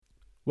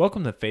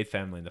Welcome to Faith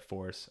Family in the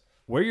Force.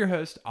 We're your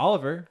host,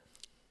 Oliver.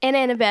 And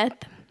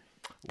Annabeth.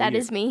 That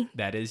is me.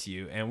 That is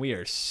you. And we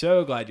are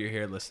so glad you're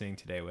here listening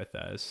today with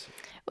us.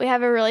 We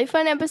have a really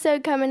fun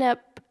episode coming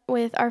up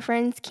with our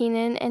friends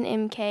Keenan and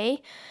MK.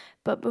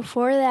 But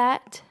before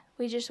that,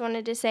 we just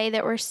wanted to say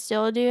that we're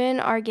still doing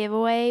our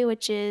giveaway,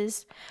 which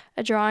is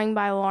a drawing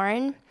by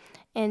Lauren.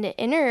 And to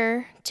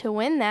enter to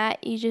win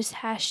that, you just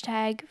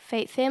hashtag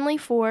Faith Family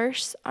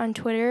Force on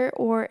Twitter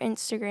or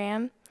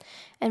Instagram.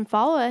 And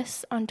follow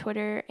us on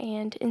Twitter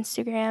and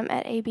Instagram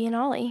at AB and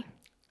Ollie.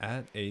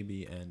 At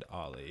AB and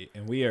Ollie.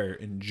 And we are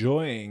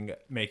enjoying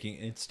making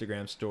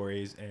Instagram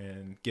stories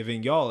and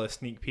giving y'all a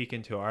sneak peek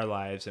into our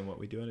lives and what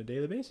we do on a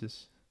daily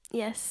basis.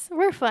 Yes,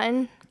 we're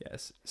fun.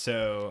 Yes.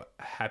 So,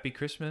 happy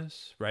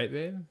Christmas, right,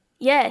 babe?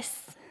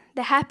 Yes,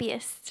 the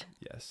happiest.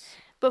 Yes.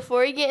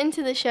 Before we get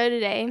into the show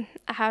today,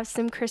 I have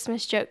some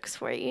Christmas jokes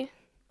for you.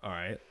 All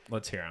right,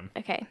 let's hear them.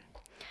 Okay.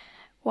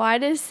 Why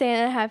does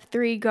Santa have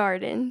 3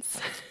 gardens?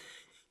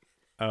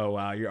 Oh,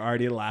 wow. You're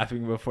already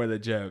laughing before the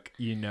joke.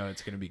 You know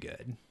it's going to be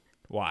good.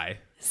 Why?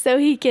 So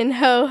he can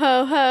ho,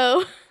 ho,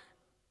 ho.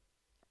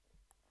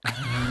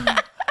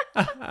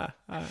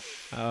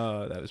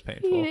 Oh, that was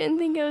painful. You didn't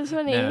think it was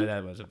funny? No,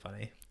 that wasn't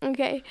funny.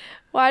 Okay.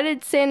 Why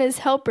did Santa's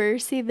helper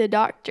see the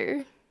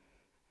doctor?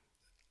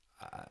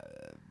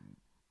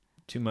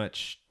 Too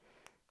much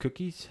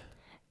cookies?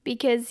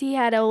 Because he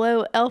had a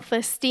low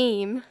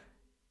self-esteem.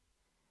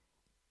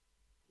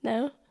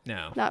 No?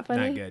 No. Not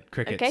funny? Not good.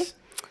 Crickets. Okay.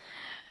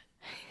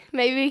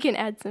 Maybe we can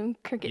add some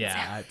crickets. Yeah,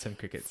 add some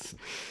crickets.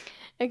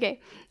 Okay.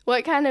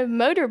 What kind of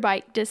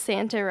motorbike does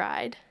Santa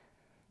ride?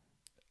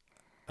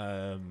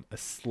 A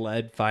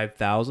sled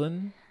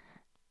 5000?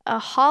 A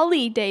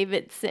Harley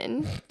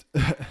Davidson.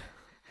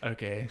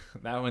 Okay,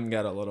 that one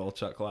got a little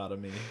chuckle out of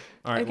me.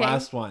 All right, Okay.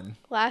 last one.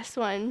 Last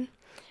one.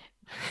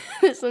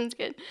 This one's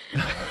good.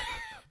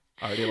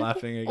 Already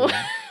laughing again.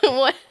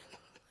 What?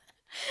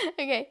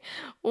 Okay.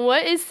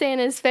 What is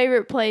Santa's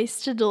favorite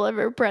place to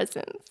deliver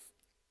presents?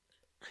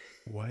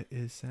 What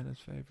is Santa's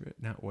favorite?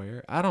 Not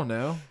where? I don't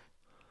know.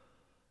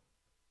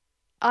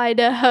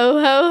 Idaho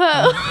ho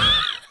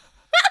ho.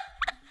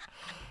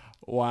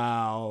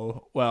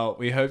 Wow. Well,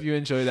 we hope you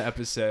enjoy the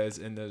episodes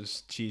and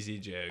those cheesy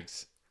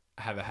jokes.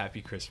 Have a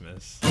happy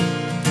Christmas.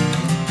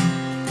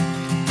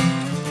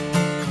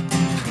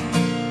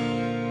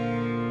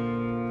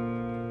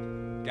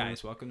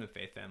 Guys, welcome to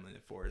Faith Family in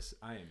the Force.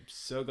 I am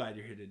so glad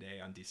you're here today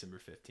on December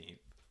 15th.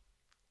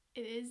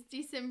 It is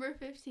December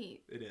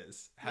 15th. It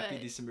is. Happy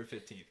But- December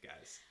 15th,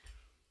 guys.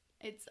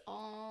 It's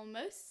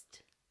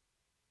almost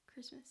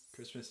Christmas.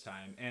 Christmas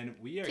time. And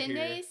we are 10 here.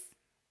 days?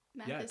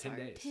 Math Yeah, is 10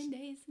 hard. days. 10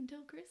 days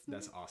until Christmas.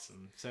 That's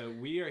awesome. So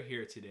we are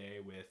here today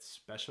with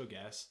special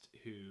guest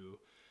who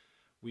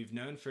we've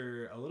known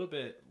for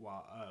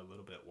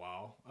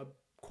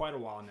quite a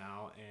while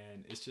now,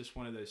 and it's just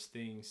one of those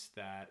things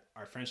that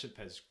our friendship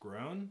has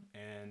grown.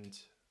 And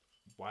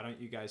why don't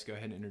you guys go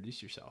ahead and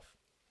introduce yourself?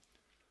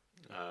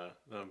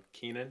 I'm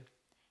Keenan.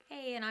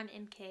 Hey, and I'm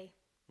MK.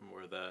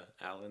 We're the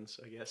Allens,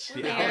 I guess.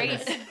 We're Yeah.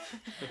 married.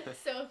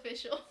 So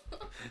official.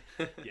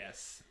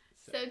 Yes.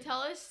 So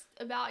tell us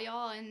about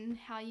y'all and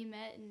how you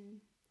met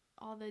and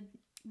all the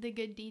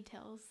good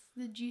details,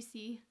 the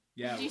juicy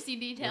Yeah. juicy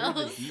What are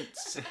the details.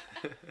 deets?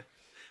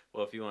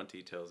 Well, if you want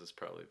details, it's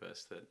probably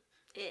best that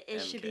It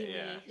should be MK,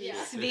 yeah. me who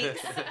Yeah.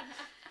 speaks.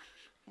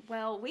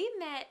 Well, we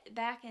met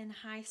back in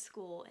high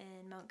school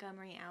in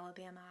Montgomery,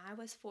 Alabama. I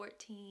was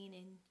 14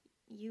 and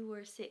you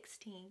were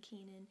 16,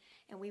 Keenan,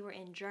 and we were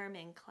in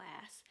German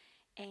class.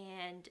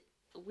 And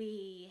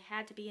we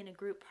had to be in a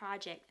group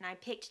project, and I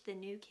picked the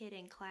new kid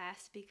in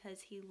class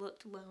because he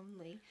looked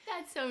lonely.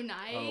 That's so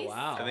nice. Oh,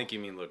 wow. I think you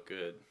mean look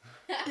good.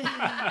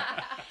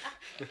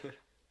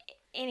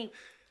 Anyway,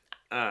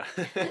 Uh,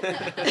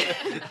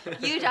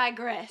 you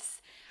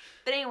digress.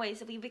 But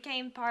anyways, we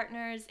became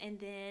partners, and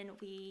then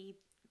we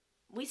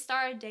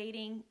started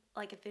dating,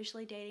 like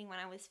officially dating, when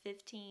I was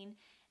 15.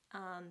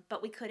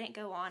 But we couldn't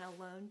go on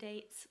alone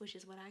dates, which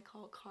is what I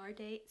call car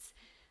dates,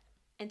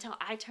 until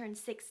I turned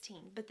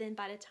 16. But then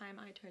by the time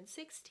I turned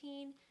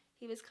 16,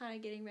 he was kind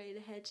of getting ready to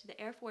head to the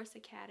Air Force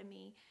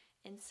Academy,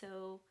 and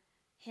so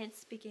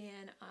hence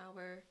began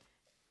our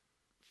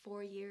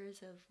 4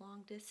 years of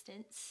long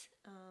distance.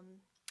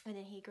 And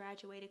then he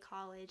graduated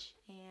college,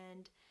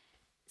 and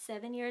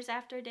 7 years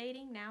after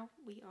dating, now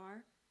we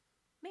are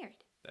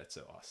married. That's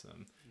so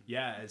awesome.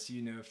 Yeah, as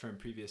you know from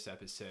previous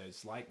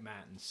episodes, like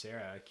Matt and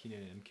Sarah,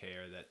 Keenan and MK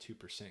are that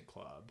 2%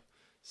 club.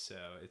 So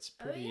it's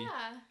pretty Oh,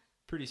 yeah.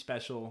 pretty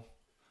special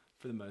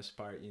for the most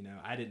part. You know,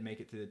 I didn't make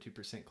it to the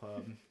 2%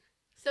 club.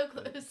 So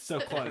but close.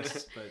 so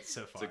close, but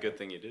so far. it's a good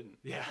thing you didn't.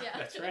 Yeah, Yeah.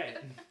 that's right.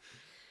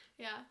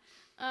 Yeah.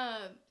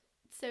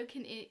 So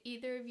can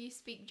either of you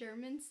speak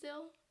German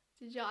still?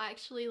 Did y'all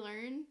actually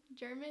learn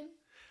German?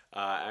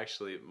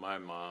 Actually, my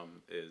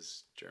mom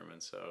is German,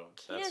 so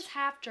Keenan's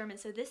half German,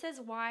 so this is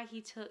why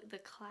he took the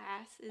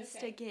class, is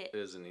Okay. to get it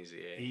is an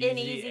easy A. an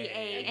easy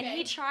A. And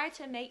he Okay. tried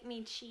to make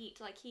me cheat.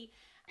 Like he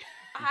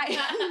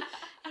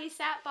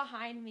sat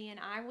behind me, and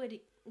I would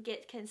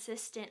get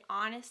consistent,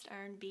 honest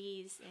earned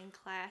B's in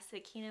class. So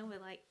Keena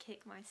would like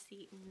kick my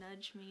seat and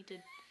nudge me to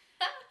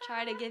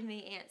try to give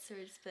me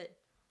answers, but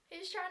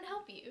He's trying to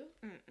help you.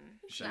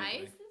 It's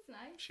nice. It's nice.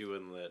 She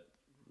wouldn't let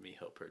me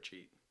help her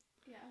cheat.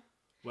 Yeah.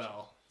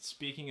 Well,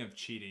 speaking of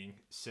cheating,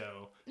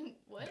 so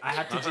What? I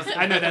have to just,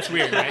 I know that's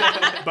weird,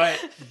 right? But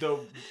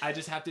I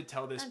just have to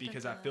tell this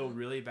because I feel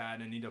really bad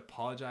and I need to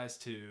apologize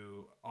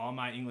to all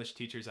my English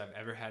teachers I've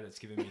ever had that's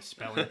given me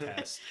spelling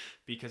tests,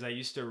 because I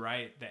used to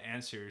write the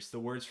answers, the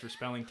words for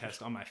spelling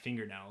test on my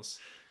fingernails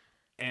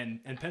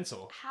and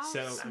pencil. How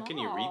so How can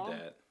you read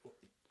that?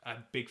 I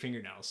have big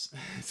fingernails.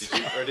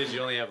 Did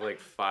you only have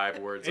like 5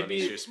 words on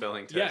each of your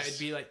spelling tests? Yeah, it'd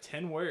be like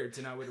 10 words,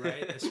 and I would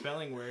write a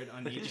spelling word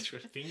on each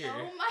finger.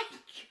 Oh my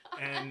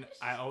god. And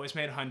I always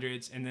made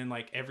hundreds, and then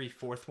like every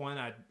 4th one,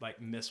 I'd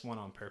like miss one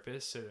on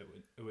purpose, so that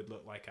it would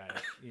look like I,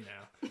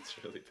 It's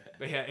really bad.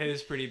 But yeah, it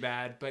is pretty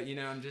bad. But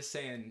I'm just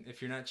saying,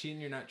 if you're not cheating,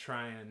 you're not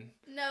trying.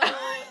 No,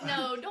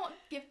 don't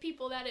give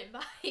people that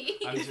advice.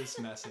 I'm just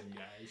messing,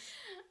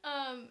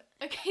 guys.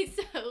 Okay,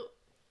 so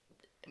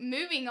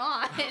moving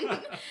on.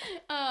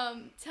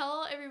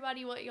 Tell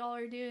everybody what y'all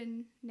are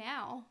doing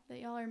now that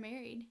y'all are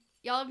married.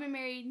 Y'all have been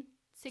married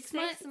 6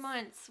 months? 6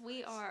 months.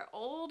 We are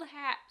old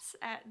hats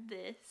at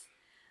this.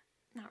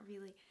 Not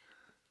really.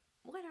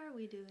 What are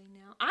we doing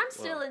now? I'm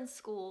still in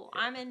school.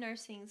 Yeah. I'm in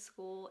nursing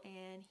school,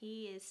 and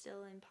he is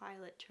still in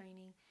pilot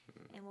training,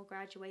 and we'll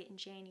graduate in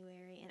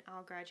January, and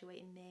I'll graduate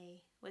in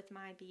May with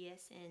my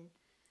BSN.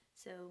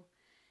 So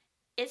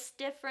it's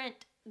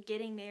different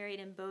getting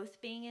married and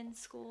both being in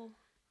school.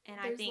 And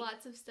There's I think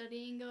lots of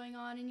studying going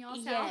on in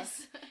y'all's Yes.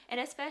 house. And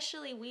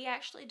especially, we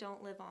actually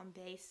don't live on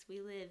base. We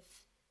live,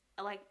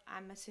 like,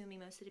 I'm assuming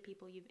most of the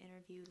people you've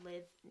interviewed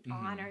live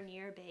on or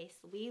near base.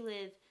 We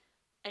live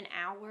an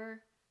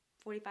hour,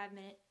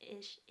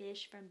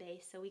 45-minute-ish from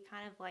base. So we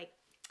kind of, like,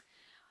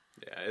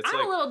 Yeah, it's I'm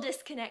like a little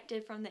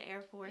disconnected from the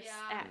Air Force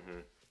Yeah.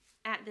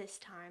 at this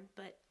time.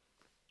 But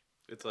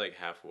it's like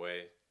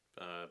halfway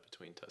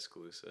between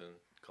Tuscaloosa and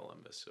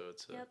Columbus, so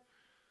it's a Yep.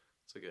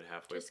 it's a good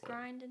halfway just point.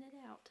 grinding it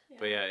out.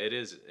 But yeah, it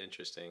is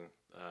interesting,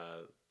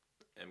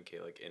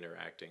 MK like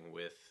interacting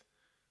with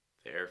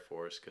the Air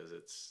Force, because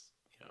it's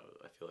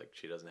I feel like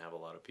she doesn't have a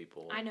lot of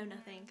people I know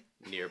nothing.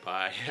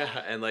 nearby,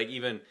 and like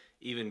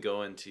even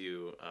going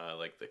to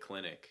like the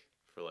clinic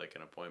for like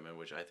an appointment,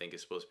 which I think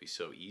is supposed to be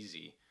so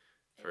easy.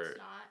 It's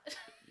not.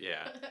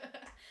 Yeah,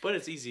 but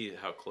it's easy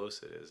how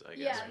close it is. I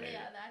guess. Yeah, maybe.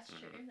 yeah, that's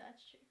true.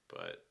 That's true.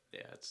 But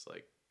yeah, it's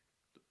like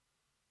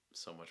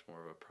so much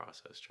more of a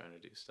process trying to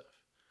do stuff.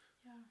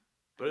 Yeah.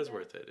 But it's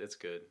worth it. It's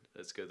good.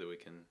 It's good that we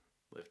can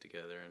live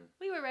together and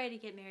We were ready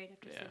to get married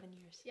after Yeah. 7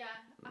 years. Yeah.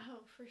 Oh,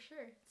 for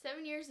sure.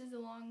 7 years is a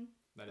long,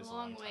 That is a a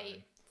long long wait.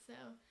 time. So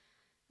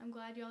I'm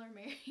glad y'all are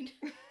married.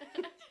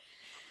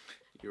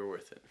 you're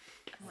worth it.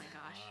 Oh my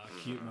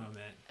gosh. Cute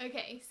moment.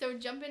 Okay, so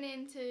jumping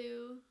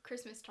into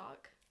Christmas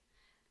talk.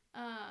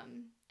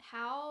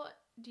 How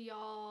do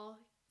y'all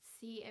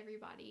see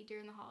everybody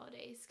during the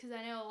holidays? Because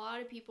I know a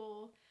lot of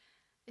people,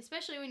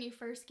 especially when you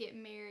first get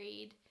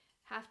married,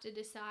 have to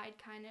decide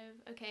kind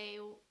of, okay,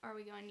 are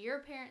we going to your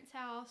parents'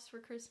 house for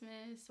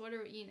Christmas? What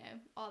are,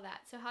 all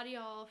that. So how do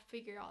y'all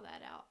figure all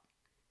that out?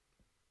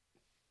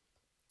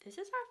 This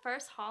is our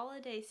first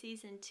holiday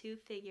season to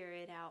figure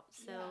it out.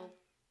 So Yeah.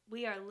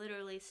 we are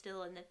literally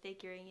still in the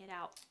figuring it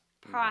out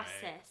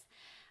process.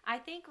 I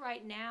think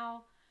right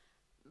now,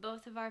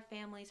 both of our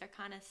families are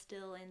kind of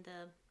still in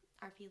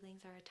our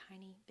feelings are a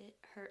tiny bit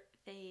hurt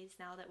phase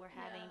now that we're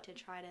having to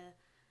try to,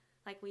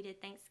 like we did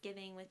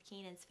Thanksgiving with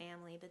Keenan's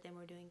family, but then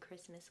we're doing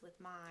Christmas with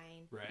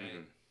mine.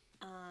 Right.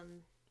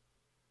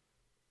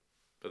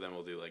 But then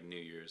we'll do like New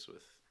Year's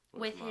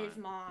with His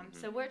mine. mom.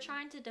 So we're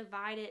trying to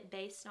divide it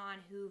based on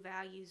who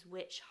values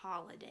which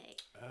holiday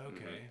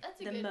Okay. That's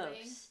a the good most.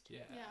 thing. Yeah.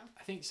 Yeah.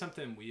 I think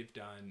something we've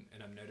done,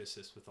 and I've noticed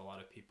this with a lot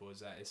of people,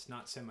 is that it's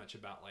not so much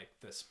about like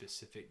the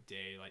specific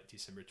day, like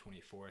December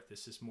 24th.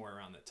 This is more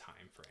around the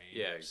time frame.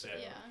 Yeah,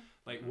 exactly. So, Yeah.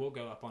 like we'll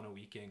go up on a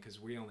weekend because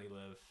we only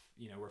live,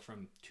 we're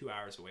from 2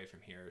 hours away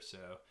from here.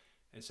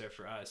 So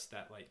for us,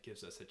 that like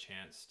gives us a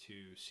chance to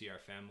see our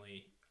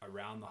family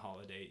around the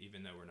holiday,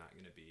 even though we're not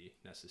going to be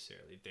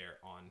necessarily there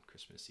on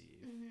Christmas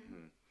Eve.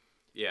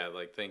 Yeah,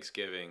 like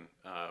Thanksgiving,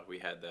 we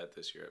had that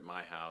this year at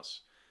my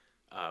house.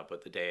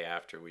 But the day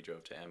after, we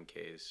drove to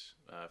MK's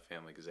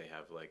family because they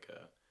have like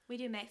a. We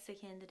do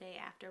Mexican the day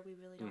after. We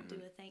really don't do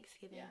a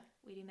Thanksgiving. Yeah.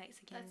 We do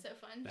Mexican That's so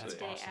fun. That's the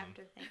day awesome.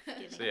 after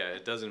Thanksgiving. So yeah,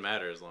 it doesn't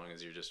matter as long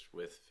as you're just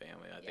with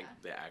family. I think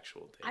Yeah. the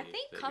actual day. I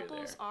think that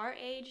couples you're our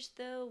age,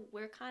 though,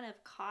 we're kind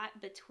of caught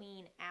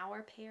between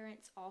our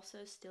parents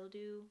also still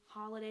do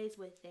holidays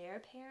with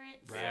their parents.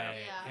 Right. Yeah.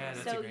 Yeah, that's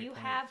a So great you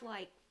point. have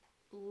like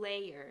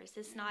layers.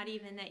 It's not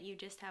even that you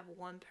just have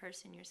one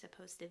person you're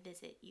supposed to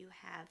visit. You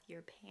have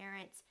your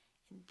parents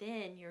and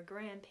then your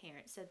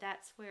grandparents. So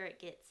that's where it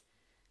gets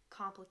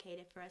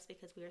complicated for us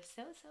because we are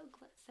so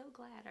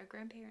glad our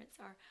grandparents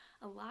are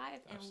alive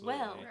and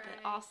well, Absolutely. Right.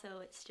 but also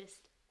it's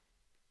just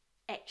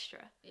extra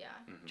Yeah,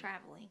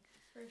 traveling.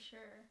 for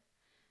sure.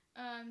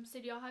 So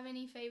do y'all have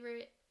any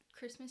favorite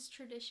Christmas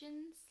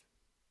traditions?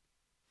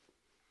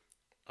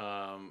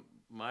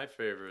 My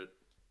favorite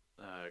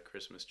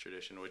Christmas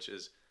tradition, which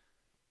is,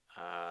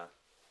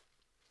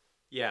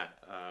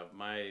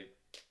 my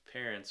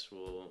parents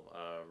will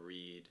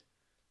read.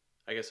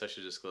 I guess I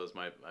should disclose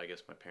my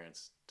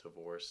parents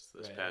divorced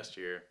this past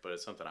year, but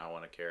it's something I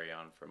want to carry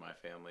on for my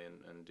family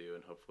and do,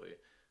 and hopefully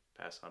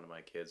pass on to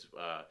my kids.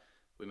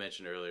 We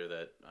mentioned earlier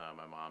that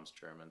my mom's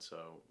German,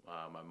 so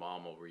my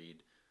mom will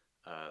read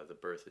the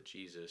birth of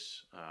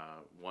Jesus,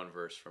 one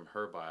verse from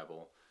her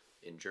Bible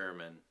in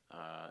German,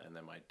 and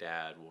then my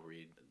dad will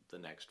read the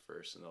next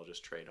verse, and they'll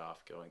just trade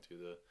off going through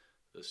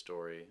the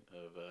story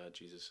of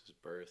Jesus'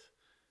 birth.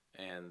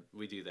 And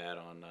we do that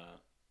on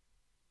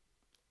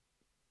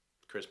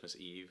Christmas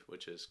Eve,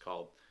 which is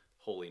called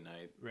Holy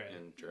Night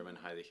in German,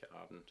 Heilige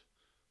Abend.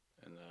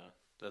 And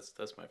that's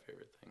my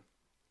favorite thing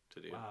to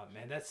do. Wow,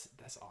 man, that's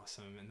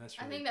awesome, and that's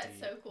really I think that's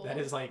deep. so cool. That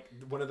is like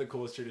one of the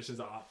coolest traditions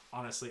I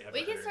honestly ever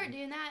We could heard. start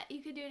doing that.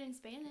 You could do it in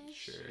Spanish.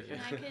 Sure.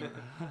 And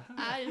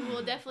I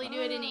will definitely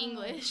do it in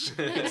English.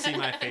 You can see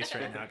my face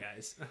right now,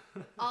 guys.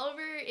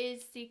 Oliver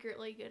is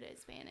secretly good at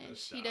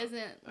Spanish. He doesn't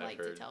I've like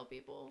to heard. tell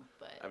people,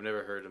 but I've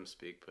never heard him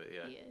speak, but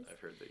yeah, He is. I've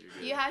heard that you're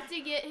good. you have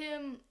to get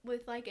him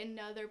with like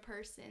another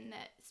person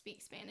that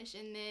speaks Spanish,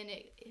 and then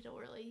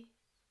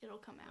it'll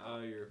come out.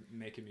 Oh, you're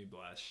making me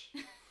blush.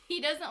 He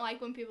doesn't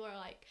like when people are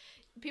like,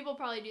 people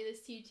probably do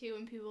this to you too,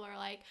 when people are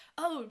like,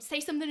 oh, say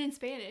something in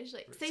Spanish,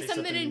 like say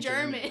something in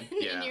German.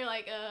 Yeah. And you're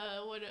like,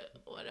 what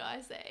do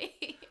I say?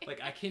 Like,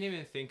 I can't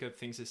even think of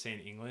things to say in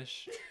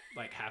English,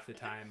 like half the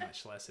time,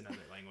 much less another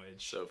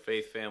language. So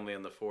Faith, Family,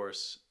 and the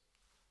Force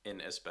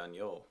in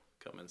Espanol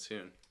coming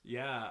soon.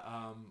 Yeah,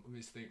 let me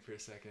just think for a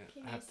second.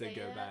 Can I you have to say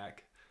go that?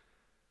 back.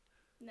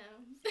 No.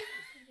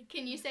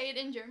 Can you say it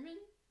in German?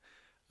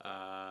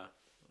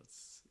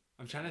 Let's.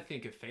 I'm trying to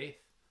think of Faith.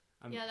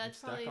 I'm that's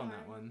stuck probably on hard.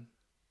 that one.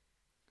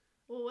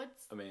 Well,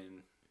 what's I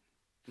mean,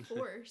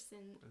 force,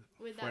 and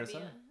would that be Forza?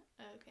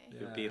 okay?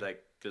 it would be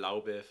like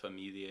Glaube,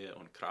 Familie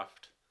und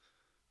Kraft,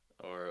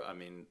 or I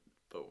mean,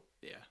 but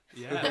yeah.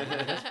 Yeah,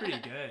 that's pretty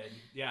good.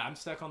 Yeah, I'm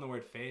stuck on the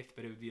word faith,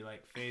 but it would be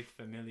like faith,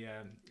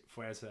 familia,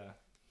 fuerza.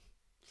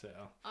 So,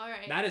 All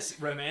right. not as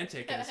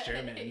romantic as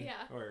German, Yeah.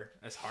 or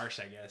as harsh,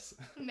 I guess.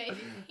 Maybe.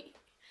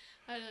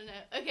 I don't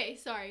know. Okay,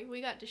 sorry,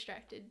 we got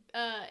distracted.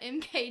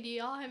 MK, do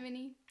you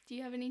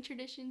have any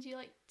traditions you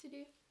like to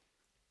do?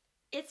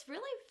 It's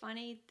really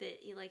funny that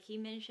he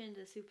mentioned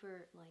a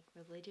super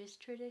religious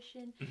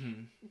tradition,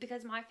 Mhm.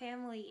 because my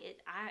family,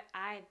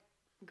 I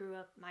grew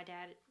up, my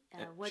dad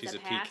was She's a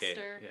PK.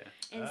 pastor,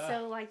 Yeah. and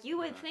so you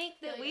would Uh-huh. think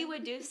that Oh, we yeah.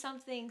 would do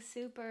something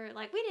super,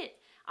 we did,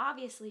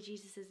 obviously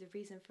Jesus is the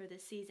reason for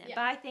this season, Yeah.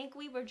 but I think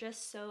we were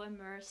just so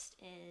immersed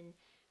in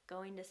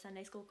going to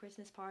Sunday school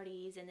Christmas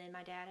parties, and then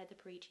my dad had to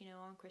preach,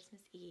 on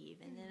Christmas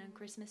Eve, and then on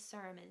Christmas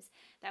sermons,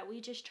 that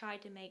we just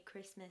tried to make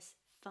Christmas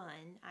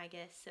fun, I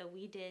guess. So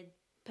we did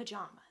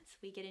pajamas.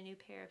 We get a new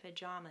pair of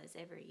pajamas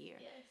every year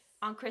Yes.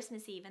 on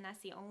Christmas Eve, and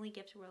that's the only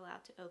gift we're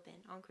allowed to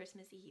open on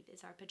Christmas Eve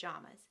is our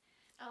pajamas.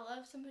 I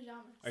love some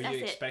pajamas. Are That's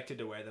you it. expected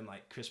to wear them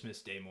like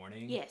Christmas Day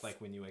morning? Yes. Like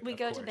when you wake We up?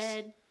 go of to course.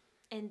 bed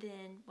and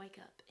then wake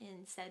up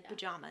in said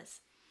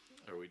pajamas.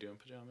 Are we doing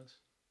pajamas?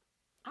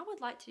 I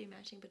would like to do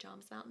matching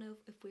pajamas. I don't know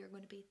if we are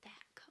going to be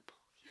that couple.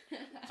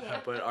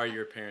 But are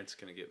your parents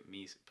gonna get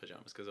me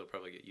pajamas? Because they'll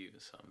probably get you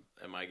some.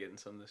 Am I getting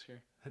some this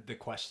year? The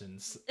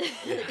questions.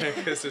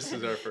 Because this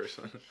is our first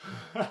one.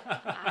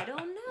 I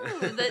don't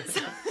know.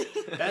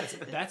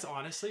 That's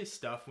honestly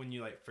stuff when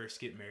you first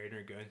get married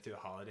or going through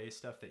holiday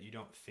stuff that you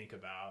don't think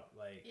about.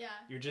 Yeah.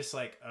 You're just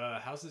like,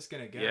 how's this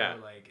gonna go? Yeah.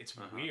 It's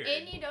Uh-huh. weird.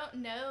 And you don't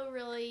know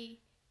really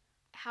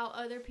how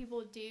other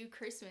people do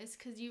Christmas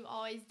because you've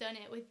always done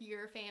it with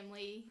your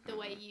family the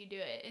way you do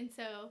it. And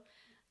so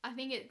I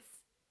think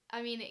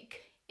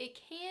it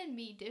can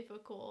be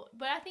difficult,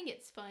 but I think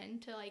it's fun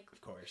to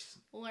Of course.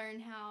 learn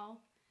how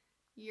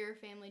your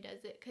family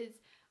does it, because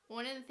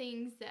one of the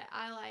things that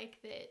I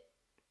like that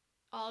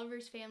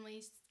Oliver's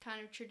family's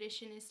kind of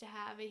tradition is to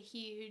have a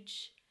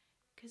huge,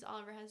 because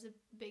Oliver has a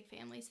big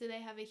family, so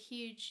they have a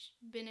huge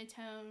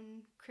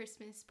Benetton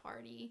Christmas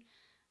party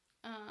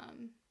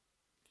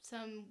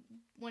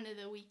one of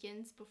the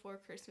weekends before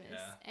Christmas.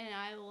 Yeah. And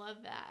I love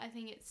that. I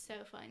think it's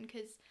so fun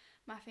because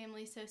my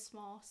family's so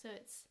small, so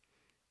it's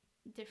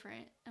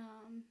different,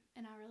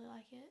 and I really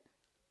like it.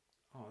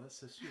 Oh, that's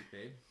so sweet,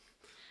 babe.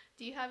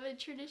 Do you have a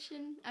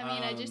tradition?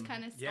 I just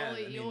kind of stole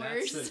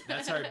yours.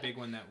 That's our big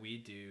one that we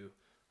do.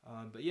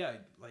 But yeah,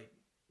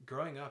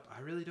 growing up,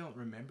 I really don't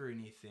remember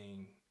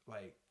anything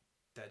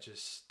that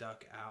just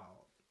stuck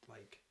out.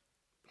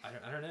 I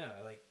don't know.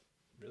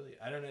 Really,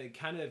 I don't know. It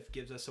kind of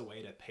gives us a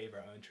way to pave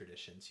our own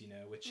traditions,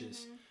 which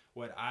is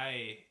what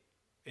I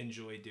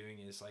enjoy doing.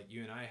 Is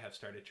you and I have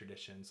started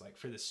traditions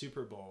for the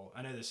Super Bowl.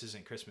 I know this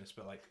isn't Christmas,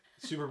 but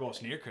Super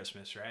Bowl's near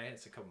Christmas, right?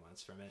 It's a couple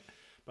months from it.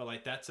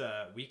 But that's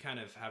we kind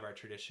of have our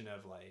tradition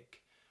of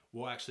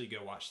we'll actually go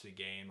watch the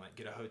game,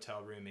 get a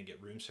hotel room and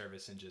get room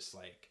service, and just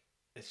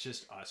it's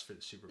just us for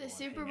the Super Bowl. The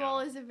Super Bowl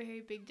is a very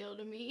big deal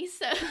to me,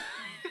 so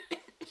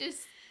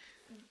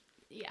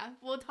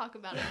we'll talk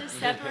about it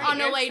Separate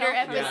on a later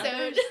yourself from episode.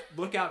 others.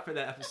 Look out for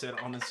that episode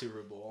on the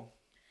Super Bowl.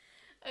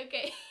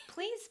 Okay.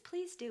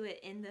 Please do it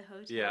in the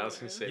hotel. Yeah, I was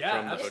gonna say Yeah,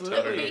 from the absolutely.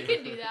 hotel We room.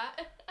 could do that.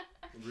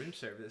 Room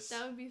service.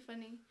 That would be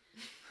funny.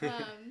 I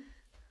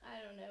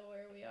don't know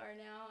where we are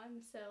now.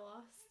 I'm so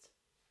lost.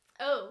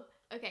 Oh,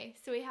 okay.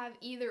 So we have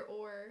either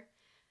or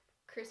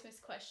Christmas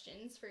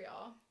questions for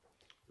y'all.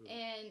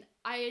 And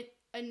I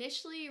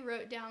initially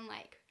wrote down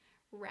like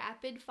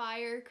rapid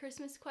fire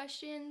Christmas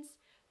questions,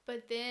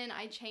 but then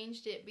I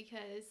changed it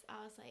because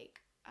I was like,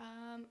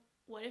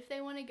 what if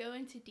they want to go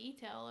into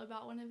detail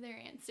about one of their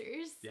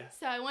answers? Yeah.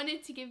 So I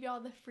wanted to give y'all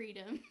the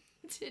freedom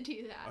to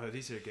do that. Oh,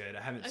 these are good.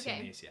 I haven't Okay.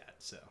 seen these yet,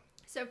 so.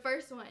 So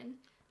first one,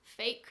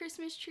 fake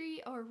Christmas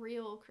tree or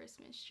real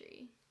Christmas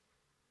tree?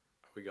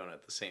 Are we going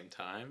at the same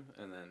time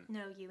and then?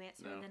 No, you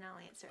answer, No. then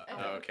I'll answer.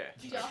 Oh, okay.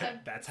 Y'all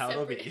have That's how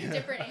it'll be.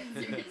 different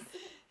answers.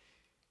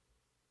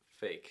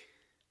 Fake.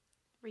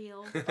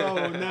 Real.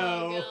 Oh,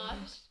 no. Oh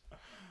gosh.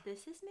 This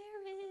is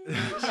marriage.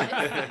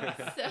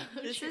 Yes,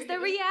 so This is true. the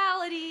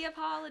reality of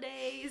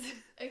holidays.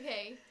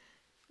 Okay,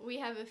 we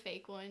have a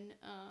fake one.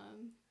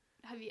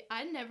 Have you?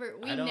 I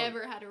We don't-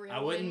 never had a real I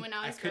one wouldn't. when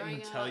I was couldn't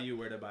growing tell up. you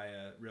where to buy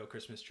a real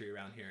Christmas tree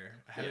around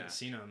here. I haven't Yeah.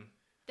 seen them.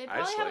 They I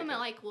probably just have like them at it.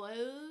 like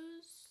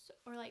Lowe's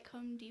or like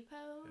Home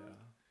Depot. Yeah.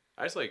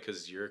 I just like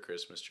because your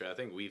Christmas tree. I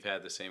think we've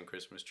had the same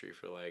Christmas tree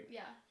for like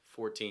Yeah.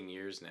 14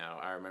 years now.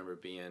 I remember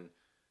being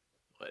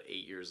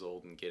 8 years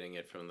old and getting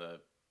it from the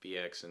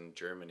BX in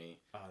Germany,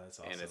 Oh, that's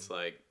awesome. and it's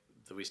like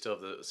we still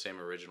have the same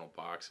original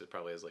box. It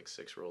probably has like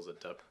 6 rolls of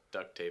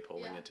duct tape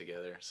holding Yeah. it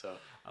together. So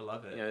I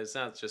love it. yeah, it's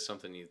not just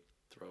something you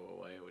throw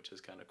away, which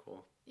is kind of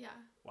cool. Yeah.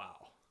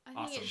 Wow. I think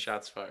Awesome. it's-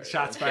 Shots fired.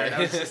 Shots fired. I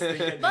was just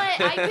thinking. But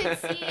I could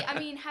see. I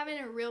mean, having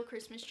a real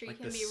Christmas tree Like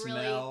can the be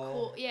really smell.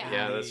 cool. Yeah.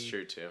 Yeah, The- that's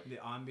true too. the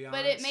ambiance.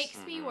 But it makes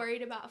me Mhm.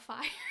 worried about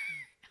fire.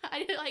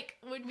 I like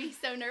would be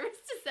so nervous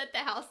to set the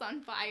house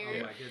on fire.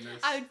 Oh my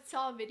goodness. I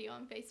saw a video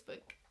on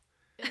Facebook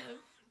of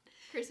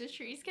Christmas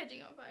trees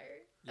catching on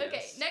fire. Okay,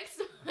 Yes.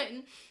 next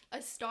one. A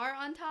star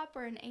on top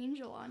or an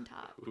angel on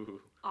top?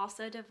 Ooh.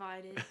 Also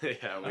divided.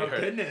 Yeah, Oh,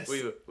 goodness.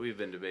 we've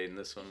been debating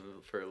this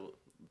one for the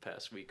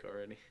past week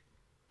already.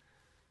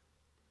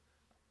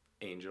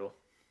 Angel.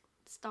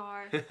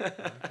 Star.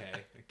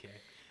 Okay.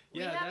 We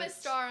Yeah, have a that's-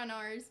 star on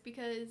ours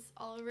because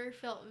Oliver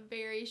felt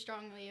very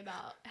strongly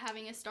about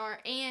having a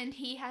star, and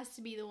he has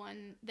to be the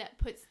one that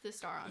puts the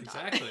star on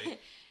top. Exactly.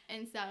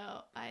 And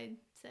so I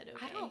said,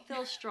 okay. I don't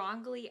feel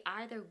strongly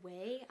either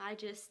way.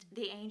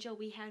 The angel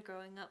we had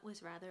growing up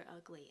was rather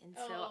ugly, and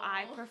so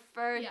I Oh,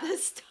 preferred yeah. the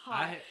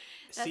star.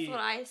 That's see, what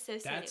I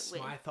associate That's it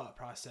with. my thought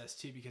process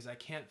too, because I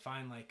can't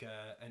find like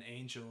an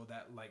angel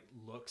that like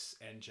looks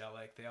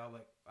angelic. They all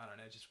look, I don't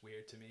know, just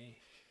weird to me.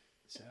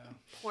 So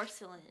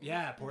Porcelain.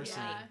 yeah,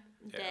 porcelain.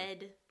 Yeah.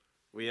 Dead.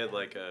 We had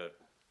like a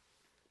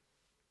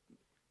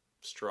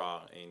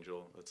straw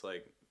angel. It's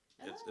like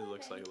it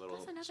looks okay. like a little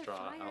That's another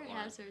straw fire outline.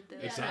 hazard, though.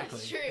 Yeah, Exactly.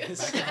 that's true.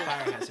 It's like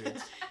fire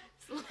hazards.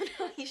 It's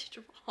literally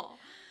straw.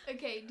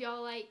 Okay, do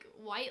y'all like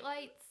white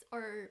lights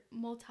or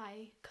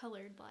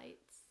multicolored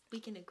lights?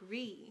 We can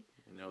agree.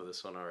 We know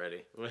this one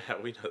already.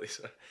 We know these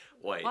are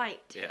white.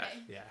 White. Yeah. Okay.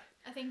 Yeah,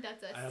 I think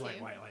that's us I too.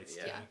 like white lights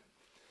too.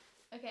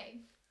 Yeah. Okay.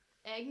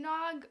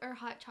 Eggnog or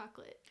hot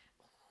chocolate?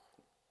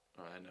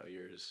 Oh, I know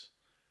yours.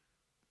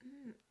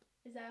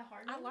 Is that a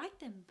hard I one? like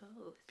them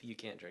both. You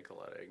can't drink a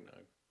lot of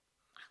eggnog.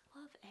 I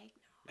love eggnog.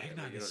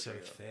 Eggnog You is don't so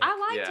drink it. thick. I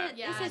like Yeah. to.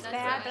 Yeah, this is that's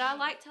bad, what but I I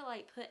like to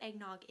like put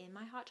eggnog in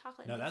my hot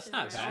chocolate. No, and that's mix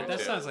not it bad. around. That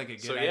too. sounds like a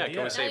good So yeah, idea. can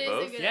we That say is a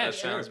both? good Yeah, idea.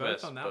 sure, Sounds both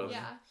best. on that Both. one.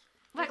 Yeah.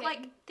 Like,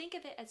 Okay. think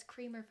of it as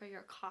creamer for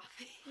your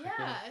coffee.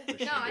 Yeah. We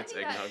should No, I get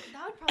think that, eggnog.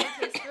 that would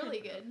probably taste really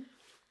good.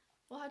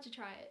 We'll have to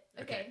try it.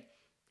 Okay. Okay.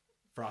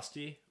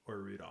 Frosty or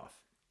Rudolph?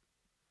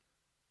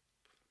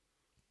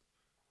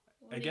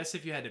 What I do guess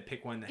if you had to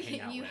pick one to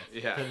hang out You-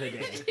 with Yeah. for the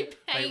day. you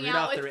hang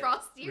out with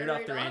Frosty or Rudolph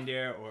the Rudolph?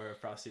 reindeer or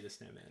Frosty the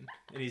snowman.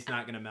 And he's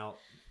not going to melt.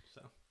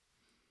 So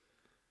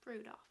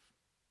Rudolph.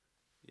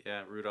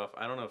 Yeah, Rudolph.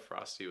 I don't know if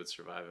Frosty would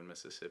survive in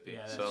Mississippi.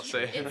 Yeah, so I'll that's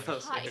say. true. It's I'll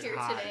hot say- here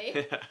hot.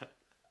 today. Yeah.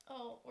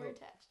 Oh, we're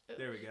attached. Oh.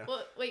 there we go.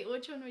 Well, wait,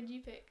 which one would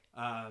you pick?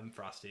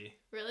 Frosty.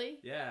 Really?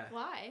 Yeah.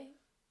 Why?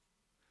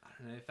 I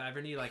don't know. If I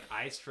ever need like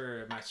ice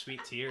for my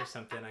sweet tea or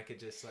something, I could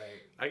just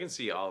like. I can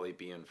see Ollie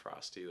being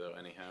Frosty though,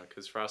 anyhow,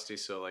 because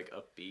Frosty's so like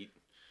upbeat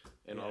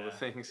and all the Yeah.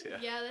 things. Yeah.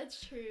 Yeah,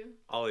 that's true.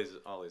 Ollie's a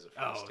Oh,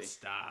 Frosty.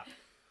 stop.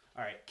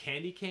 All right.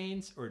 Candy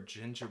canes or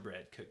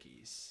gingerbread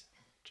cookies?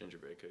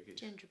 Gingerbread cookies.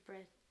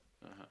 Gingerbread.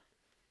 Uh-huh.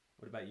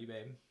 What about you,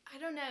 babe? I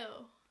don't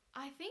know.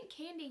 I think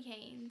candy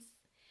canes.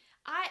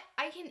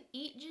 I can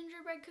eat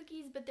gingerbread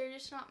cookies, but they're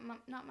just not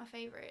my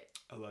favorite.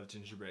 I love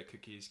gingerbread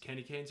cookies.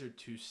 Candy canes are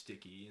too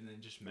sticky and then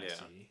just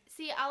messy.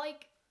 See,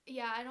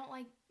 I don't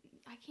like.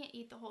 I can't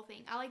eat the whole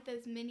thing. I like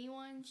those mini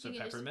ones. So You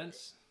can just-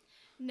 peppermints?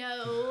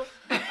 No.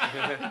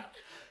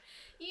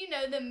 You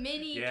know the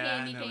mini Yeah, I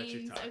candy know what you're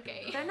canes. talking Okay.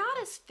 about. They're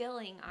not as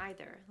filling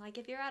either. Like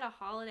if you're at a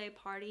holiday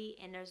party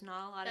and there's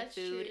not a lot That's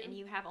of food true. and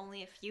you have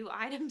only a few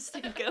items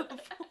to go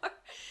for,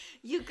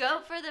 you go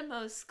for the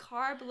most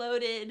carb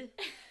loaded.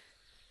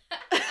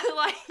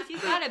 Like you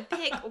gotta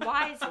pick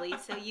wisely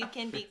so you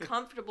can be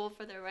comfortable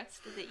for the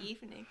rest of the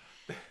evening.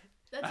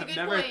 That's a I've good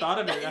never point. thought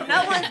of it that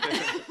No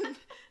way. one's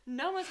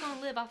no one's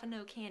gonna live off of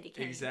no candy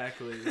cane.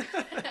 Exactly.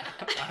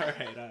 All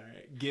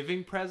right.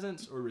 Giving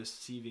presents or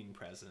receiving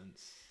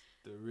presents?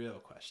 The real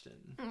question.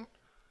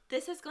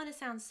 This is going to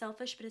sound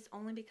selfish, but it's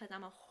only because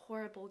I'm a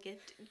horrible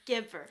gift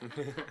giver.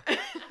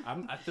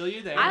 I feel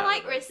you there. I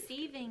like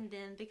receiving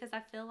them because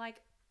I feel like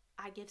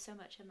I give so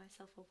much of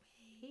myself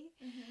away.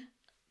 Mhm.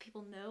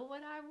 People know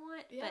what I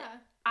want, but Yeah.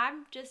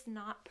 I'm just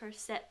not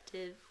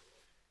perceptive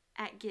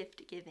at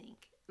gift giving.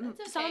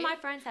 That's Some of okay. my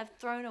friends have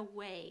thrown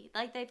away,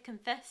 like they've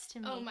confessed to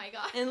me Oh my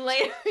god. in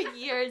later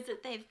years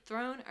that they've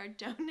thrown or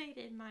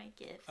donated my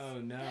gifts. Oh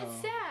no.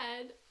 That's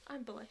sad.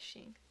 I'm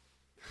blushing.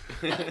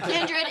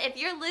 Kindred, if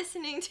you're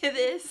listening to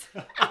this,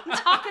 I'm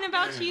talking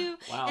about you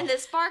Wow. and the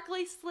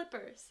sparkly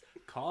slippers.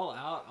 Call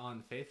out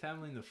on Faith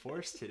Family and the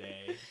Force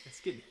today. It's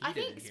getting heated I in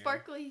think here.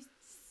 sparkly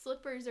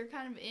slippers are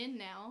kind of in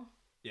now.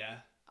 Yeah.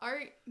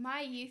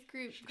 My youth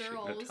group Shouldn't have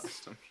girls,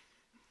 tossed 'em.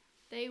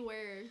 they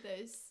wear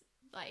those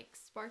like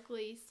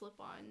sparkly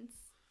slip-ons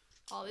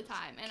all the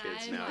time, and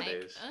Kids I'm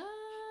nowadays.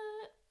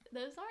 like,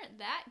 those aren't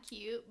that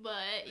cute,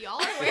 but y'all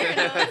are wearing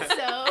them,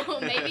 so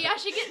maybe I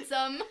should get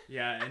some.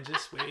 Yeah, and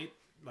just wait.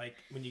 Like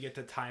when you get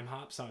the time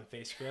hops on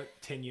Facebook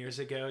 10 years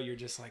ago, you're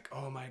just like,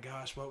 oh my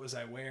gosh, what was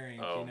I wearing?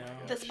 Oh you my know?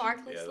 gosh. The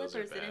sparkly Yeah, those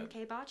are slippers that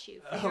bad. MK bought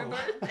you for your Oh.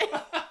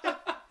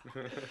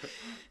 birthday.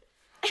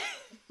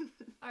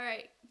 All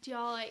right, do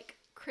y'all like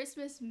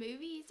Christmas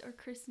movies or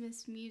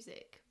Christmas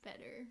music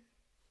better?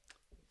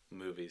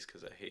 Movies,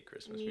 because I hate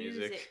Christmas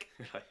music.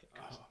 Oh,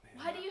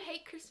 man. Why do you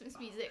hate Christmas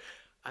music?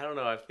 I don't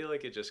know. I feel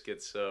like it just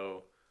gets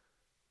so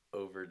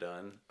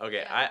overdone.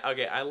 Okay, Yeah.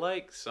 I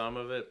like some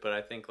of it, but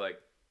I think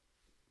like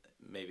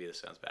maybe this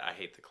sounds bad. I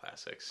hate the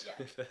classics.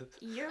 Yeah.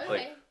 You're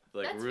Okay.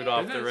 like That's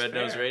Rudolph fair. the That's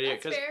Red-Nosed fair. Reindeer.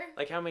 That's Because fair.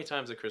 like how many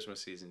times a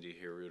Christmas season do you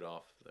hear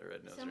Rudolph the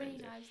Red-Nosed So many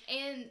Reindeer? times,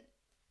 and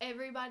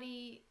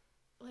everybody,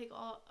 like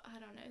all, I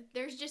don't know.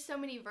 There's just so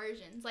many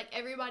versions. Like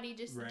everybody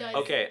just Right. does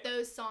Okay.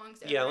 those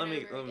songs. Over Yeah, and let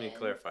me over again.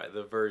 clarify.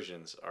 The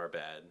versions are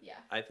bad. Yeah.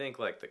 I think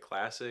like the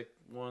classic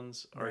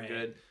ones are Right.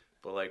 good,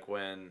 but like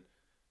when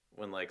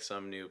like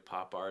some new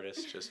pop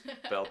artist just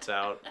belts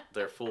out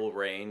their full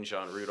range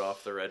on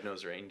Rudolph the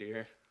Red-Nosed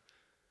Reindeer,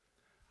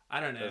 I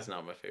don't know. that's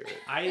not my favorite.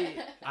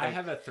 I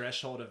have a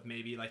threshold of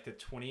maybe like the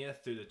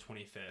 20th through the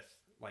 25th.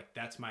 Like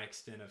that's my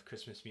extent of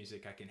Christmas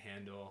music I can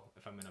handle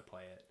if I'm gonna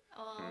play it.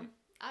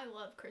 I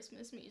love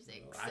Christmas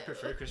music. I so-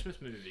 prefer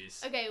Christmas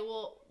movies. Okay,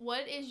 well,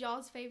 what is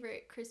y'all's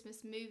favorite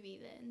Christmas movie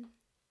then?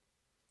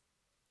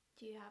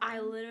 Do you have? I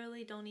one?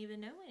 literally don't even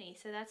know any,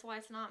 so that's why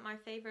it's not my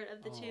favorite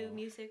of the two Oh.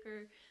 music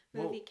or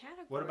Well, movie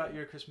categories. What about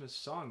your Christmas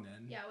song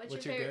then? Yeah. What's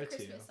your favorite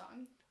go-to? Christmas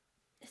song?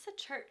 It's a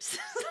church song.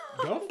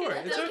 Go for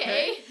it. That's It's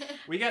okay.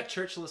 We got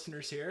church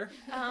listeners here.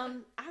 I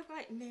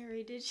got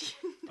married. Did you?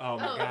 Oh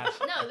my Oh, gosh.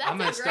 no, that's I'm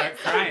gonna a start great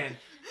song. crying.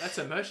 That's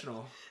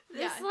emotional.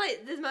 This Yeah. is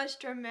like the most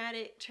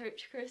dramatic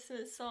church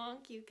Christmas song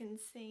you can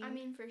sing. I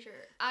mean, for sure.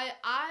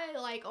 I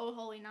like "Oh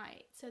Holy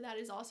Night," so that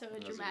is also a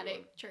That's a good dramatic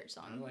one. church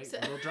I song. like so.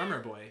 Little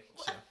Drummer Boy.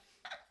 So.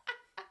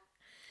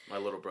 My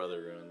little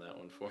brother ruined that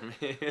one for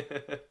me.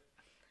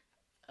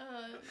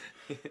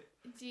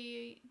 Do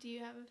you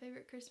have a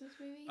favorite Christmas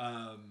movie?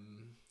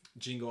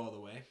 Jingle All the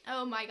Way.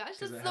 Oh my gosh, that's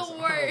 'Cause it the has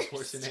Arnold worst.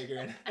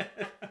 Schwarzenegger in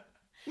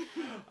it.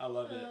 I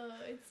love it. Oh,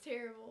 it's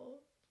terrible.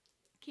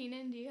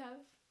 Keenan, do you have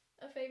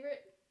a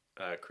favorite?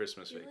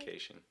 Christmas Really?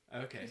 Vacation.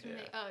 Okay. Christmas Yeah.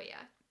 movie? Oh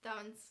yeah, that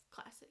one's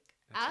classic.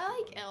 That's a I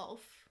good like one.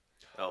 Elf.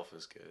 Elf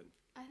is good.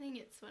 I think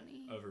it's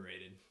funny.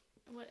 Overrated.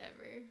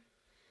 Whatever.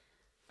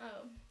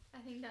 Oh, I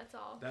think that's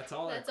all. That's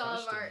all. That's our all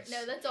of our. questions.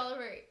 No, that's all of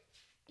our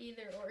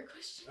either or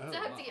questions. Oh, I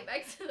have wow. to get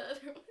back to the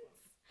other ones.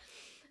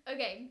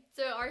 Okay,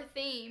 so our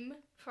theme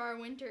for our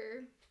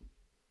winter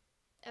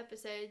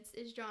episodes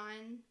is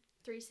John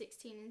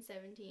 3:16 and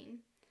 17.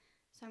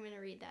 So I'm going to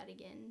read that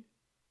again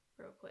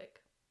real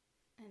quick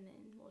and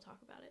then we'll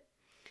talk about it.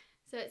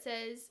 So it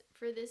says,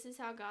 "For this is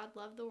how God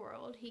loved the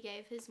world. He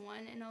gave his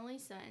one and only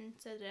Son,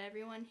 so that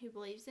everyone who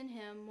believes in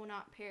him will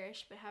not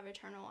perish but have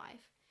eternal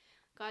life.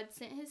 God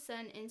sent his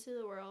Son into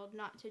the world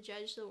not to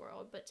judge the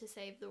world, but to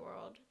save the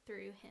world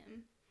through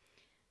him."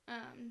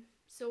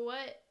 So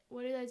what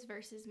do those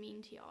verses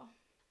mean to y'all?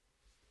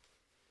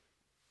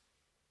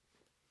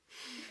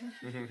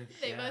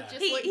 They Yeah. both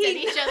just He- looked he- at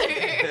each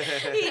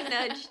other. He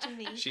nudged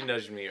me. She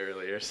nudged me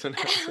earlier, so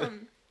now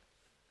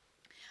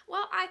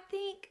Well, I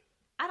think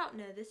I don't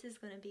know. This is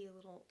going to be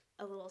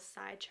a little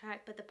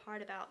sidetrack, but the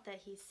part about that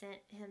he sent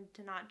him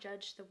to not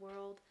judge the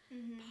world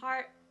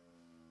part.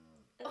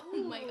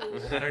 Oh my Ooh.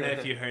 gosh. I don't know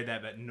if you heard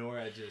that, but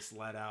Nora just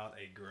let out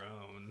a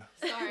groan.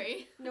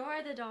 Sorry.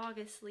 Nora the dog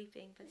is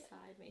sleeping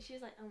beside me.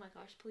 She's like, "Oh my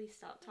gosh, please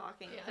stop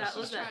talking." Yeah, that she's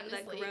was trying to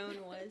that sleep.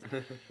 groan was.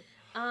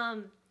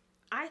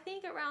 I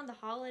think around the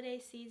holiday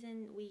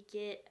season we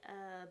get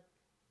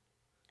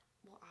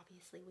well,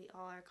 obviously we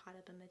all are caught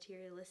up in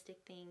materialistic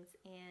things,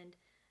 and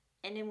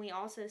then we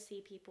also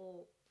see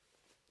people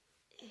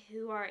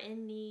who are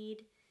in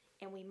need,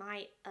 and we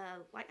might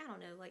like, I don't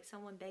know, like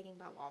someone begging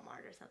by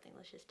Walmart or something.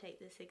 Let's just take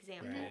this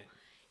example. Right.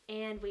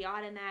 And we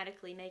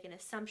automatically make an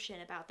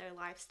assumption about their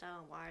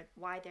lifestyle and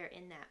why they're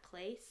in that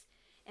place.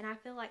 And I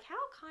feel like how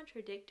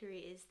contradictory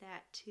is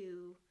that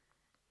to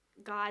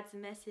God's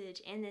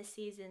message in this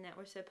season that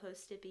we're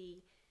supposed to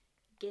be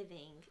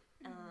giving?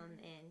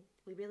 And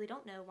we really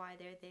don't know why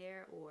they're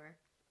there or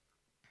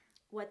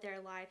what their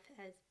life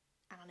has,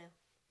 I don't know,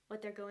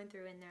 what they're going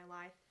through in their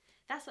life.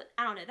 That's what,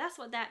 I don't know, that's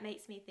what that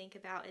makes me think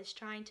about, is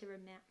trying to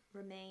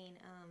remain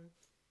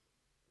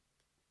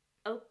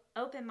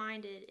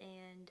open-minded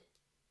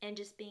and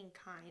just being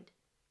kind.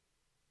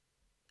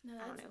 No,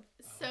 I don't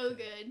that's know. so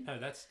good. Oh,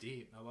 that's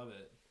deep. I love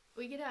it.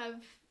 We could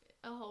have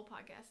a whole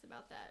podcast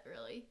about that,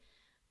 really.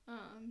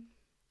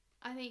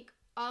 I think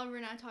Oliver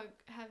and I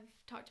have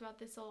talked about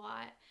this a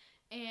lot,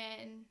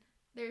 and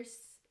there's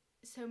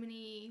so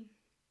many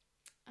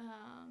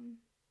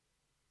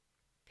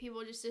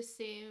people just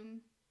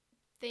assume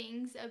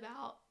things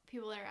about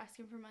people that are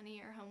asking for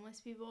money or homeless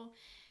people,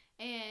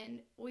 and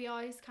we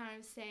always kind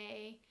of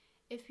say,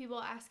 if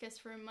people ask us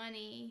for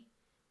money,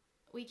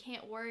 we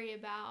can't worry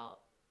about,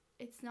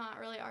 it's not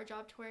really our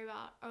job to worry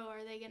about, oh,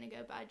 are they going to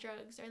go buy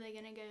drugs? Are they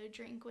going to go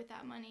drink with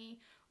that money?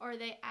 Or are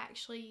they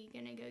actually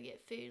going to go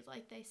get food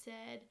like they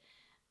said?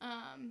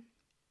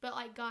 But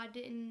like, God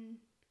didn't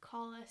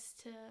call us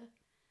to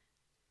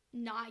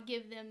not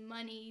give them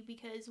money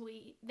because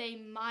they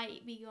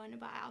might be going to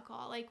buy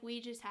alcohol. Like,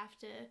 we just have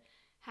to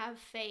have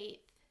faith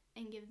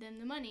and give them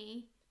the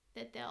money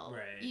that they'll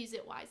use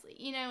it wisely.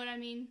 You know what I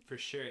mean? For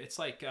sure. It's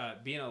like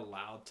being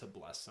allowed to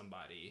bless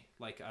somebody.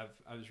 Like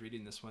I was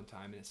reading this one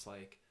time, and it's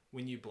like,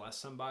 when you bless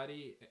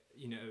somebody,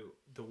 you know,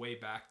 the way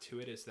back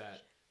to it is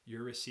that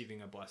you're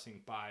receiving a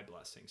blessing by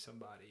blessing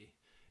somebody.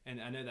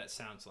 And I know that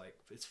sounds like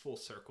it's full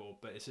circle,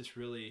 but it's just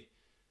really,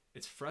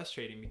 it's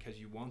frustrating because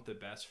you want the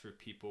best for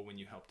people when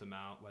you help them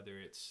out, whether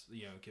it's,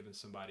 you know, giving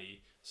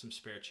somebody some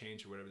spare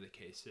change or whatever the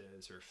case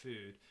is, or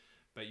food.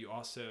 But you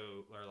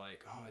also are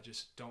like, oh, I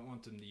just don't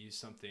want them to use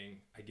something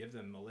I give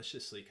them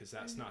maliciously, because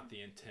that's not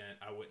the intent.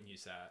 I wouldn't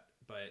use that.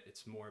 But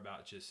it's more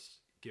about just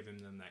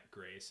giving them that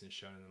grace and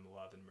showing them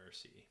love and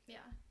mercy. Yeah.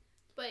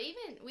 But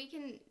even, we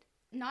can,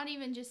 not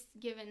even just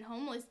giving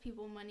homeless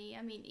people money.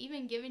 I mean,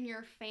 even giving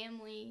your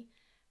family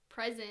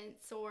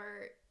presents or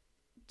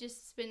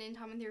just spending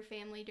time with your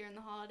family during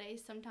the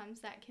holidays,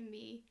 sometimes that can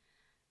be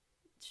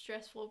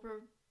stressful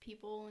for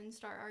people and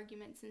start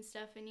arguments and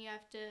stuff, and you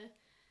have to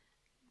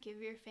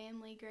give your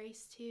family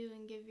grace too,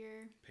 and give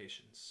your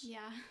patience.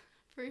 Yeah,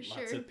 for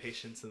sure. Lots of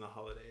patience in the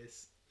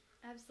holidays.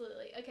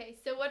 Absolutely. Okay,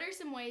 so what are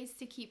some ways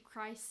to keep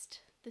Christ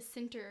the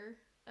center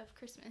of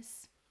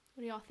Christmas?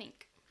 What do y'all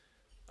think?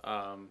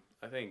 I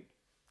think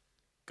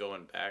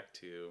going back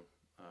to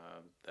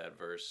that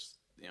verse,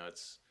 you know,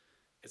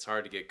 it's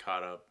hard to get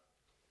caught up,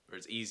 or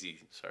it's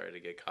easy, to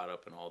get caught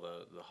up in all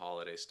the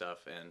holiday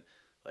stuff, and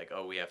like,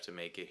 oh, we have to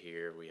make it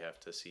here, we have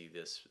to see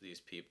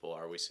these people,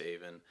 are we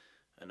saving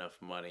enough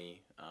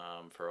money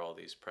for all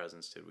these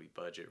presents? Did we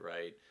budget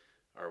right?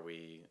 Are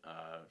we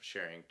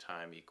sharing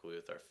time equally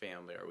with our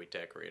family? Are we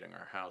decorating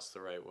our house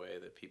the right way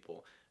that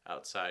people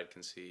outside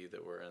can see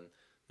that we're in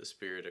the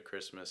spirit of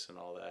Christmas and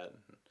all that?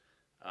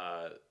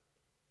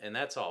 And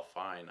that's all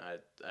fine.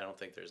 I don't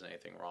think there's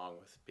anything wrong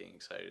with being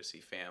excited to see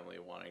family,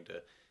 wanting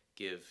to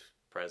give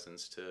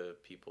presents to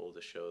people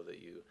to show that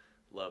you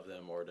love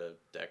them, or to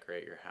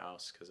decorate your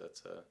house, because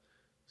that's a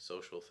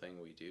social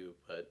thing we do.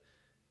 But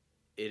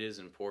it is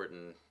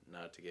important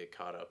not to get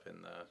caught up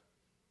in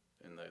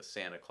the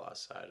Santa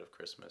Claus side of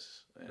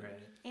Christmas.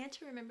 And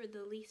to remember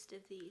the least of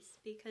these,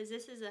 because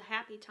this is a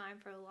happy time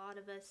for a lot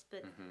of us,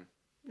 but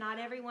not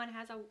everyone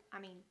has I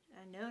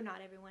know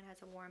not everyone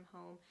has a warm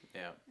home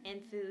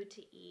and food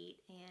to eat.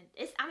 And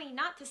it's,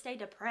 not to stay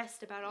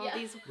depressed about all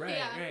these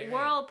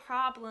world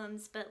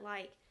problems, but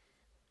like,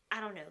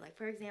 I don't know, like,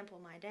 for example,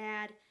 my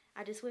dad,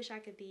 I just wish I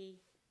could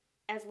be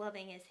as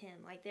loving as him.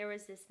 Like, there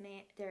was this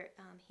man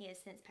he has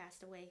since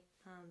passed away,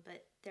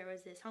 but there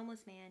was this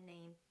homeless man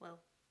named, well,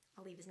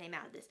 I'll leave his name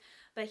out of this,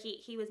 but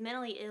he was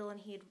mentally ill,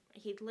 and he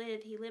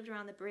lived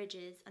around the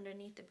bridges,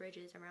 underneath the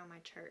bridges around my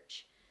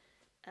church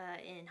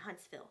in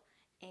Huntsville,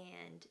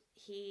 and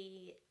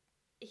he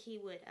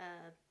would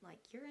like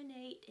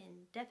urinate and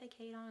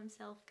defecate on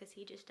himself because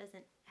he just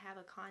doesn't have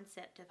a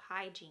concept of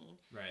hygiene.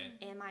 Right.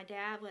 And my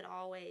dad would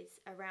always,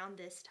 around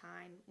this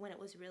time when it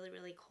was really,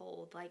 really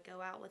cold, like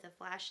go out with a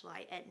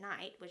flashlight at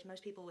night, which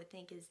most people would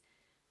think is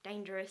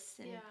dangerous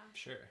and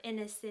in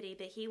this city,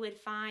 but he would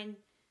find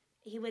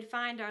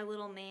our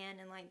little man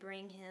and like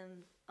bring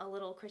him a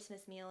little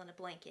Christmas meal and a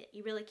blanket.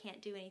 You really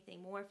can't do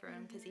anything more for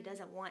him because he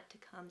doesn't want to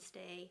come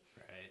stay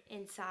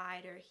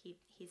inside, or he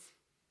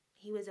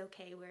was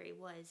okay where he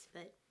was,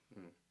 but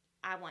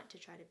I want to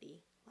try to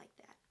be like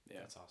that.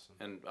 Yeah, that's awesome.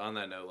 And on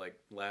that note, like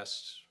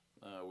last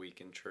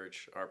week in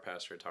church, our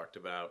pastor talked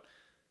about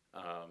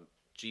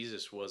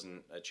Jesus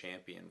wasn't a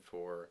champion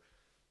for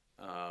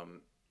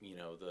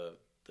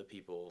the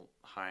people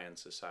high in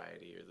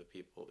society, or the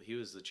people. He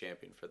was the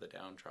champion for the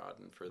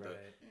downtrodden, for the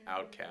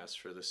outcasts,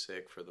 for the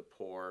sick, for the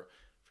poor,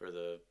 for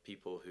the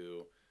people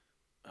who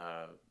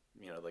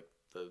like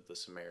the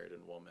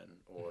Samaritan woman,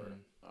 or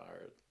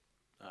are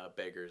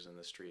beggars in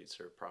the streets,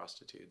 or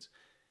prostitutes.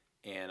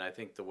 And I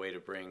think the way to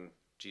bring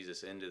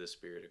Jesus into the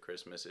spirit of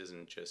Christmas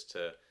isn't just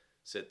to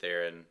sit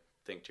there and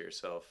think to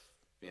yourself,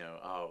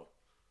 oh,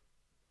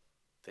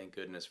 thank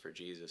goodness for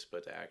Jesus,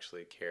 but to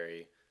actually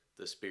carry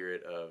the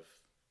spirit of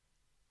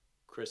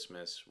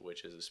Christmas,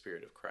 which is the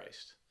spirit of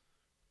Christ,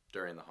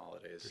 during the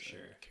holidays. For sure.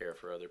 And care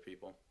for other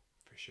people.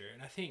 For sure.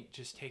 And I think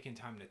just taking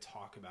time to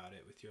talk about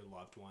it with your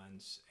loved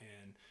ones,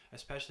 and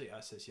especially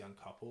us as young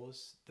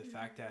couples, the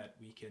fact that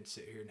we can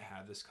sit here and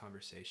have this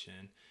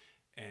conversation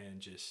and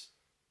just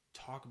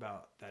talk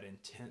about that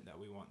intent that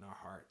we want in our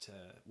heart to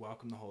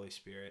welcome the Holy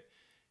Spirit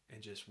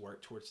and just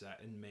work towards that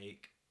and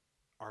make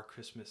our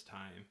Christmas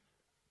time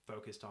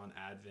focused on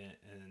Advent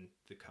and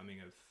the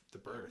coming of the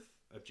birth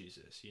of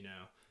Jesus.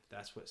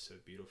 That's what's so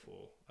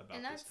beautiful about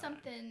And that's this time.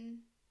 something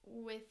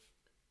with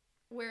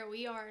where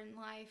we are in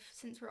life,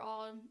 since we're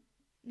all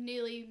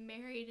newly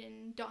married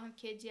and don't have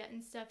kids yet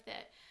and stuff,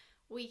 that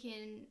we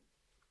can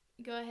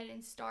go ahead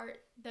and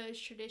start those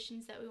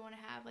traditions that we want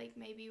to have. Like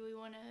maybe we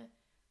want to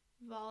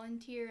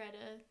volunteer at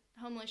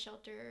a homeless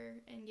shelter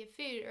and give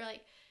food, or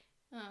like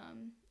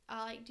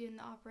I like doing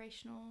the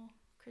operational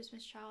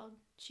Christmas child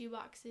shoe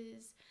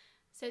boxes.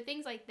 So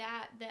things like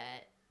that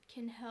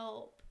can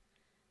help,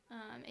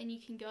 and you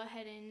can go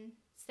ahead and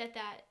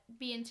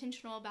be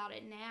intentional about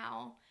it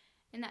now.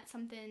 And that's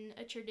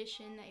a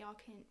tradition that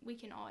we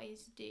can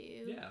always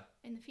do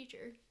in the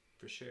future.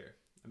 For sure.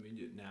 I mean,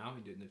 do it now,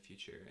 we do it in the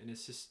future. And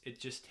it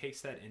just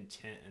takes that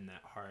intent and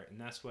that heart. And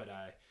that's what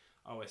I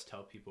always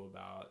tell people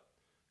about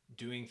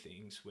doing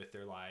things with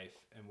their life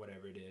and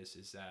whatever it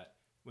is that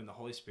when the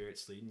Holy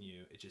Spirit's leading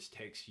you, it just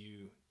takes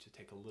you to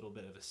take a little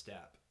bit of a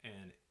step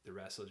and the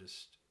rest will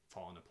just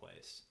fall into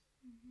place.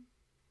 Mm-hmm.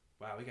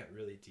 Wow, we got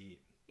really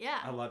deep. Yeah.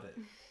 I love it.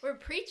 We're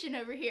preaching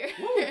over here.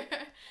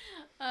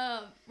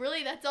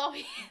 Really, that's all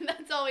we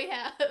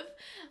have.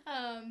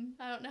 I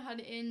don't know how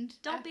to end.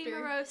 Don't be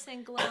morose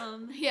and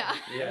glum. Yeah.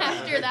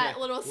 After that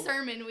little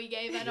sermon we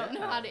gave, I don't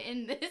know how to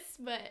end this,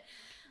 but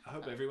I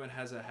hope everyone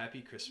has a happy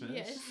Christmas.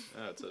 Yes.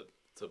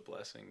 It's a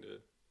blessing to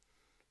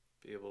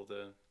be able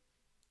to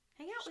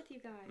hang out with you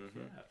guys. Mm-hmm.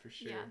 Yeah, for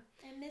sure.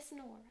 Yeah. And Miss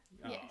Nora.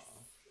 Yes.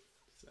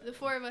 So. The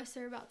four of us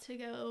are about to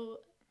go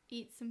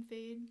eat some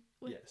food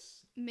with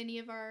many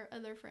of our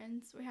other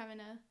friends. We're having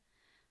a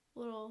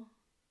little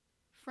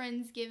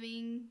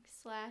Friendsgiving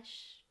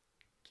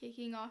 /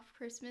 kicking off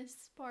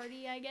Christmas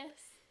party, I guess.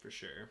 For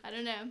sure. I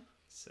don't know.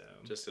 So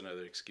just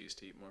another excuse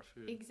to eat more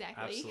food.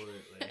 Exactly.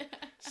 Absolutely.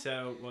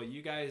 So, well,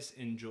 you guys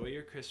enjoy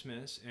your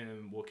Christmas,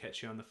 and we'll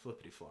catch you on the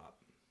flippity flop.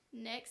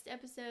 Next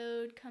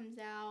episode comes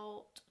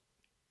out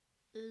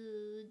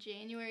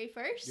January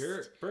 1st.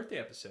 Your birthday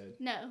episode?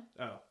 No.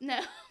 Oh.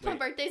 No. My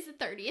birthday's the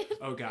 30th.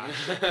 Oh, gosh.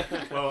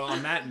 Well,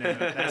 on that note,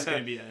 that's going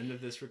to be the end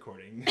of this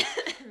recording.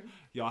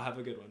 Y'all have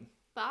a good one.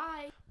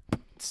 Bye.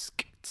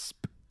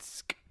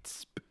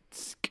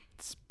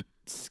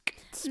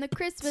 On the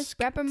Christmas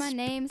wrapper, my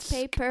name's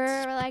paper.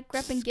 I like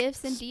wrapping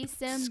gifts in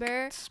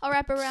December. I'll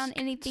wrap around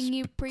anything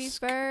you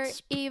prefer,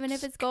 even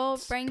if it's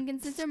gold,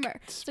 frankincense, or myrrh.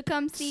 So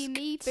come see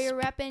me for your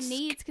wrapping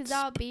needs, 'cause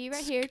I'll be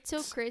right here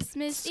till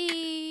Christmas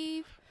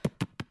Eve.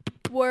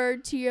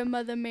 Word to your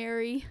Mother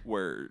Mary.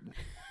 Word.